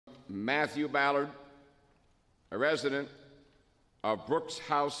Mathew Ballard, a resident of Brooks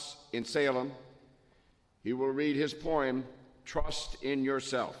House in Salem. He will read his poem, Trust in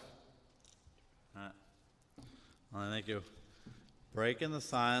Yourself. Thank you. Breaking the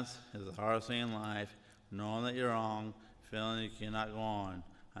silence is the hardest thing in life, knowing that you're wrong, feeling you cannot go on.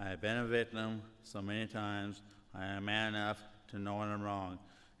 I have been a victim so many times. I am man enough to know when I'm wrong.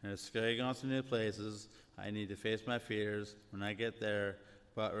 And it's scary going to new places. I need to face my fears when I get there.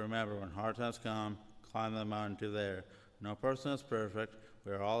 But remember, when hard times come, climb the mountain to there. No person is perfect.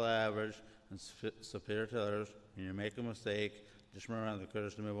 We are all average and superior to others. When you make a mistake, just remember the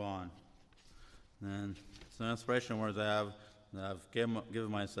courage to move on. And some inspiration words I have that I've given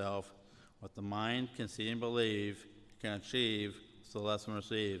myself. What the mind can see and believe, can achieve, so the lesson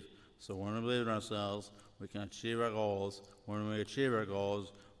receive. So when we believe in ourselves, we can achieve our goals. When we achieve our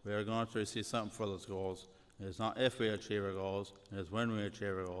goals, we are going to receive something for those goals. It is not if we achieve our goals, it is when we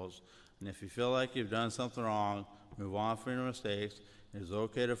achieve our goals. And if you feel like you've done something wrong, move on from your mistakes. It is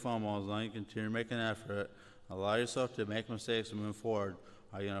okay to fumble as long as you continue to make an effort. Allow yourself to make mistakes and move forward.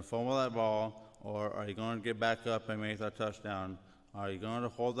 Are you going to fumble that ball, or are you going to get back up and make that touchdown? Are you going to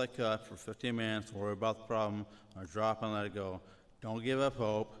hold that cup for 15 minutes, worry about the problem, or drop and let it go? Don't give up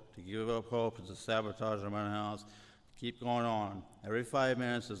hope. To give up hope is to sabotage our mental health. Keep going on. Every 5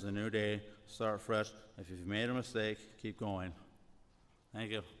 minutes is a new day. Start fresh. If you've made a mistake, keep going.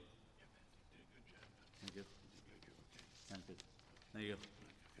 Thank you. Thank you. Thank you.